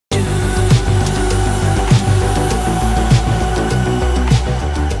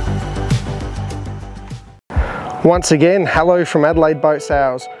Once again, hello from Adelaide Boat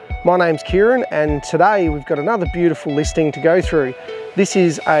Sales. My name's Kieran and today we've got another beautiful listing to go through. This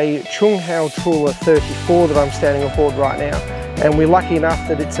is a Chung Hwa Trawler 34 that I'm standing aboard right now, and we're lucky enough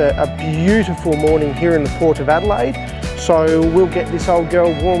that it's a beautiful morning here in the Port of Adelaide. So we'll get this old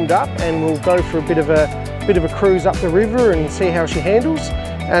girl warmed up and we'll go for a bit of a cruise up the river and see how she handles.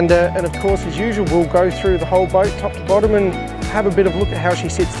 And of course, as usual, we'll go through the whole boat top to bottom and have a bit of a look at how she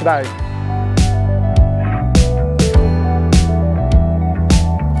sits today.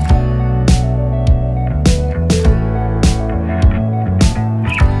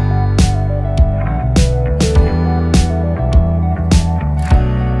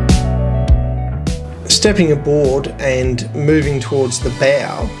 Stepping aboard and moving towards the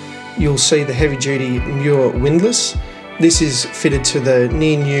bow, you'll see the heavy-duty Muir windlass. This is fitted to the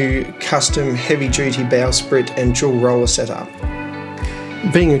near-new custom heavy-duty bowsprit and dual roller setup.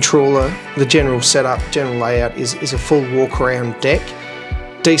 Being a trawler, the general layout is a full walk-around deck,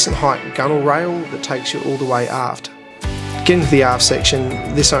 decent height gunnel rail that takes you all the way aft. Getting to the aft section,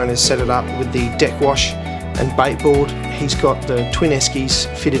 this owner's set it up with the deck wash and bait board. He's got the twin eskies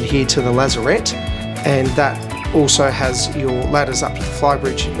fitted here to the lazarette, and that also has your ladders up to the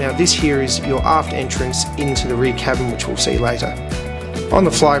flybridge. Now this here is your aft entrance into the rear cabin, which we'll see later. On the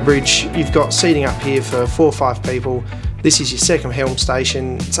flybridge, you've got seating up here for 4 or 5 people. This is your second helm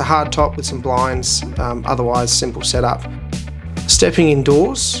station. It's a hard top with some blinds, otherwise simple setup. Stepping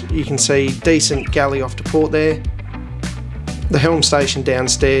indoors, you can see decent galley off to port there. The helm station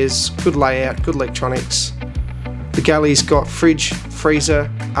downstairs, good layout, good electronics. The galley's got fridge,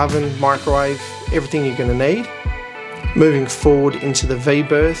 freezer, oven, microwave, everything you're going to need. Moving forward into the V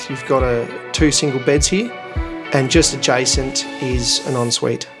berth, you've got 2 single beds here, and just adjacent is an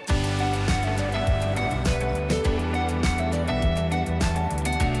ensuite.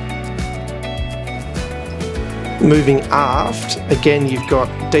 Moving aft, again you've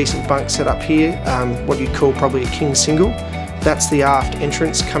got decent bunk set up here, what you'd call probably a king single. That's the aft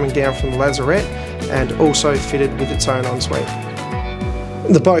entrance coming down from the lazarette, and also fitted with its own ensuite.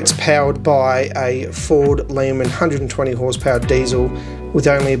 The boat's powered by a Ford Lehman 120 horsepower diesel with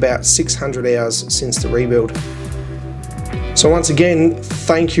only about 600 hours since the rebuild. So once again,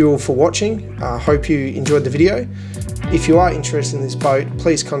 thank you all for watching. I hope you enjoyed the video. If you are interested in this boat,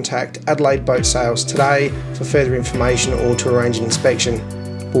 please contact Adelaide Boat Sales today for further information or to arrange an inspection.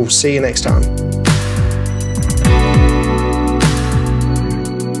 We'll see you next time.